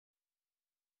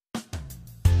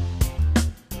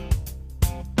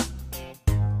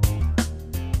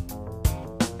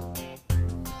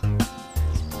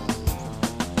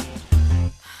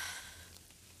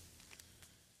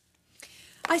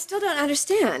still don't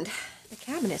understand. The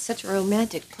cabin is such a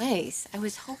romantic place. I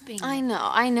was hoping... I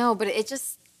know, but it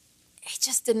just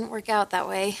didn't work out that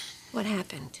way. What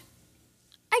happened?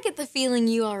 I get the feeling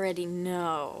you already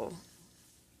know.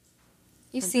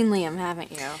 You've seen Liam,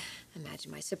 haven't you?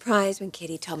 Imagine my surprise when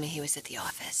Katie told me he was at the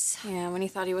office. Yeah, when he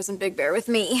thought he was in Big Bear with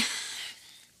me.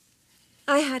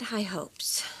 I had high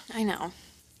hopes. I know.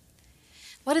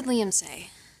 What did Liam say?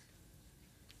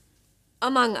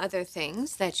 Among other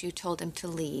things, that you told him to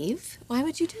leave. Why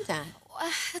would you do that?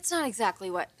 That's not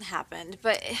exactly what happened,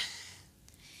 but...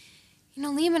 You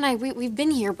know, Liam and I, we've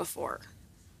been here before.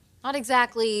 Not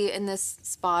exactly in this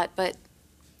spot, but...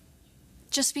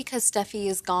 Just because Steffi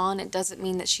is gone, it doesn't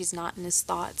mean that she's not in his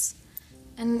thoughts.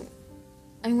 And,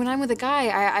 I mean, when I'm with a guy,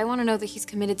 I want to know that he's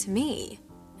committed to me.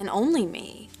 And only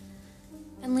me.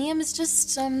 And Liam is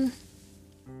just,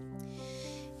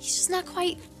 he's just not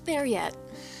quite there yet.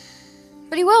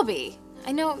 But he will be.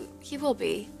 I know he will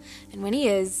be. And when he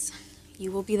is,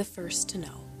 you will be the first to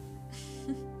know.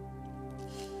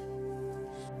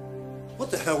 What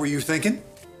the hell were you thinking?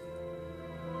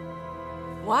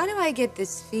 Why do I get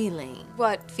this feeling?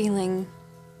 What feeling?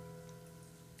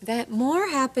 That more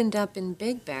happened up in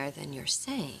Big Bear than you're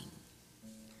saying.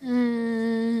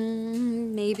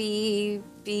 Maybe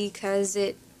because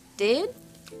it did?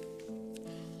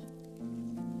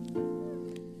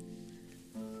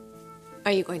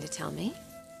 Are you going to tell me?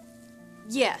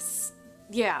 Yes.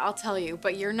 Yeah, I'll tell you,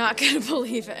 but you're not gonna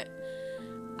believe it.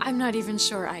 I'm not even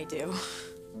sure I do.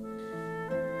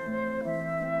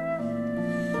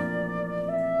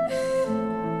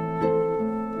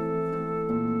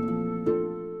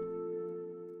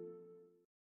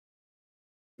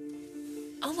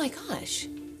 Oh my gosh.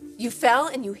 You fell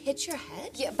and you hit your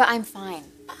head? Yeah, but I'm fine.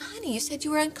 Honey, you said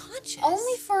you were unconscious.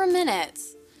 Only for a minute.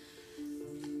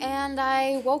 And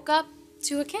I woke up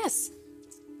to a kiss.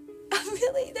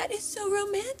 Really? That is so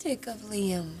romantic of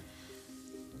Liam.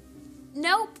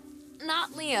 Nope,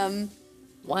 not Liam.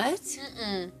 What?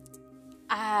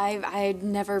 I'd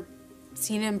never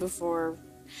seen him before.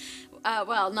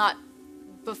 Well, not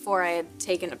before I had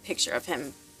taken a picture of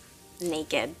him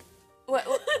naked. Wait,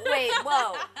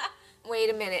 whoa. Wait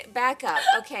a minute. Back up.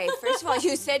 Okay, first of all,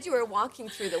 you said you were walking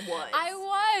through the woods.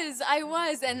 I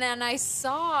was. And then I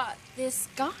saw this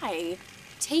guy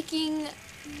taking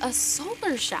a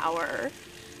solar shower.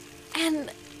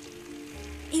 And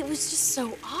it was just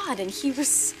so odd, and he was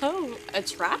so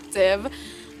attractive.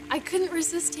 I couldn't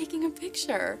resist taking a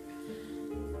picture.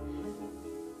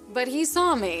 But he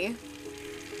saw me.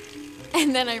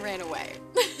 And then I ran away.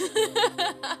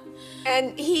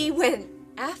 And he went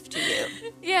after you.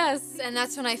 Yes, and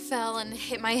that's when I fell and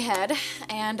hit my head,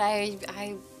 and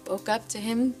I woke up to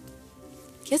him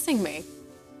kissing me.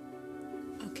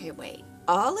 Okay, wait.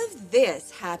 All of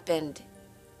this happened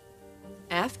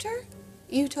after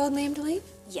you told Liam to leave?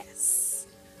 Yes.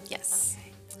 Yes.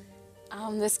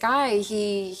 Okay. This guy,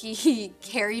 he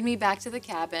carried me back to the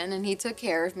cabin, and he took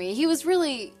care of me. He was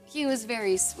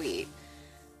very sweet.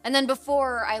 And then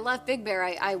before I left Big Bear,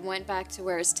 I went back to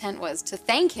where his tent was to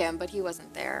thank him, but he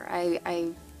wasn't there.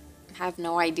 I have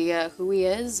no idea who he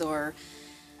is or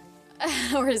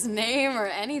his name or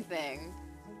anything.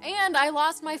 And I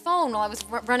lost my phone while I was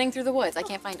running through the woods. I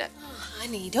can't find it. Oh,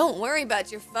 honey, don't worry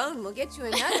about your phone. We'll get you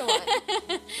another one.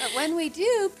 But when we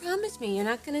do, promise me you're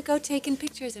not going to go taking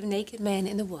pictures of naked men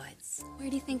in the woods. Where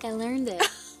do you think I learned it?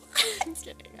 I'm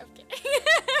kidding.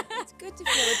 It's good to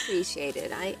feel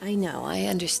appreciated. I know, I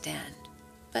understand.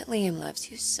 But Liam loves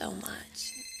you so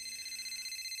much.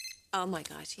 Oh my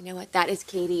gosh, you know what? That is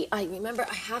Katie. I remember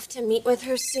I have to meet with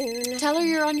her soon. Tell her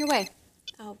you're on your way.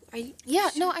 Oh, are you? Yeah,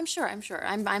 sure? no, I'm sure. I'm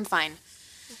fine.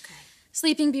 Okay.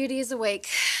 Sleeping Beauty is awake.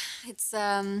 It's,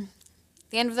 the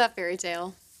end of that fairy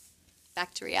tale.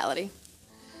 Back to reality.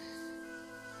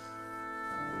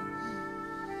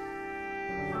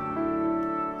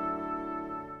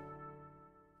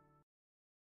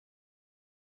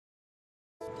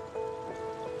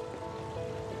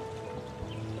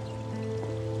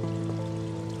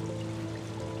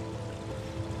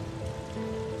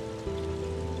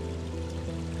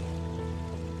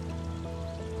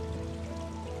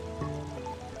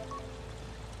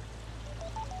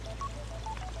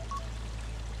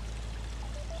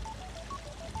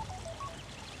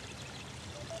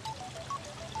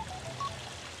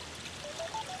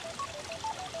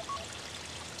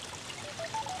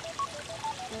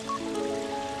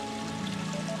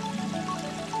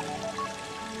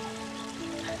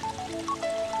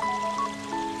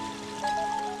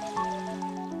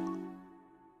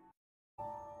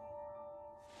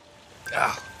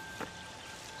 Oh.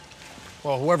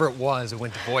 Well, whoever it was, it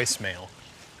went to voicemail.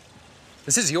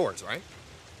 This is yours, right?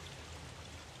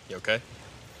 You okay?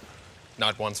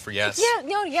 Not once for yes? Yeah,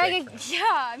 no, yeah,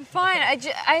 I'm fine.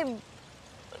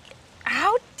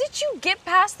 How did you get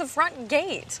past the front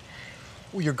gate?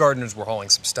 Well, your gardeners were hauling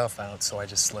some stuff out, so I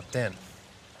just slipped in.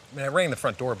 I mean, I rang the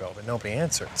front doorbell, but nobody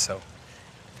answered, so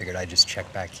figured I'd just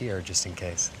check back here just in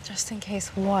case. Just in case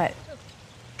what?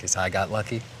 In case I got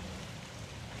lucky.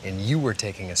 And you were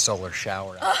taking a solar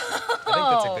shower. I think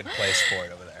that's a good place for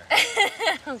it over there.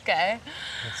 Okay.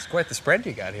 It's quite the spread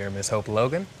you got here, Miss Hope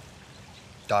Logan.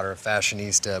 Daughter of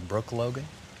fashionista Brooke Logan.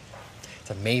 It's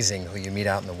amazing who you meet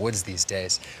out in the woods these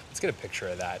days. Let's get a picture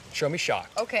of that. Show me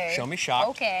shocked. Okay. Show me shocked.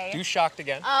 Okay. Do shocked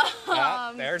again.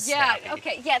 There's yeah, snappy.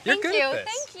 okay, yeah, You're thank good you. at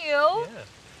this. Thank you Yeah.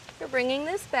 for bringing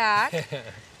this back.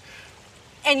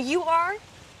 And you are?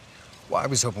 Well, I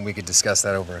was hoping we could discuss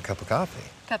that over a cup of coffee.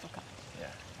 Cup of coffee. Yeah.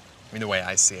 I mean, the way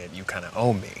I see it, you kind of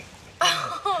owe me.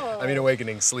 I mean,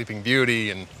 awakening Sleeping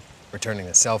Beauty and returning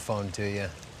the cell phone to you.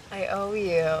 I owe you.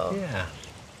 Yeah.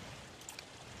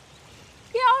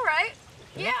 Yeah, all right.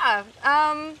 Yeah.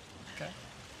 Okay.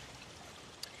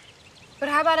 But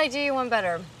how about I do you one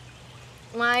better?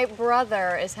 My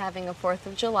brother is having a 4th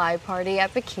of July party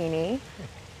at Bikini.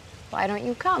 Why don't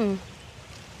you come?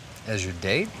 As your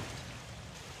date?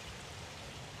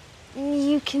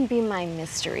 You can be my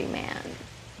mystery man.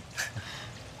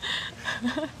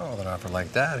 Oh, with an offer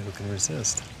like that, who can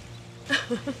resist?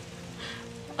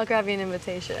 I'll grab you an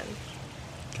invitation.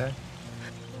 Okay.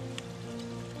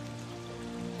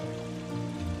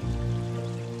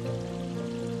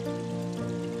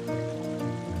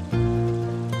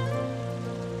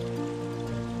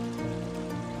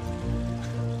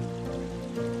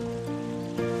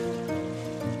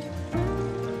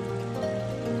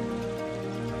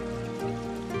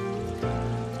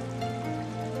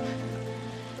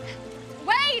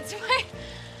 Wait!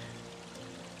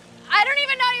 I don't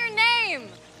even know your name!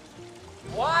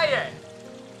 Wyatt!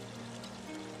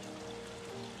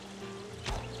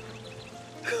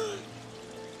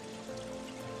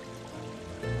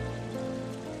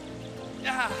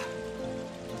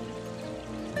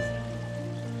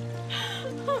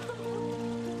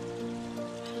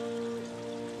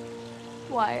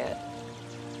 Wyatt.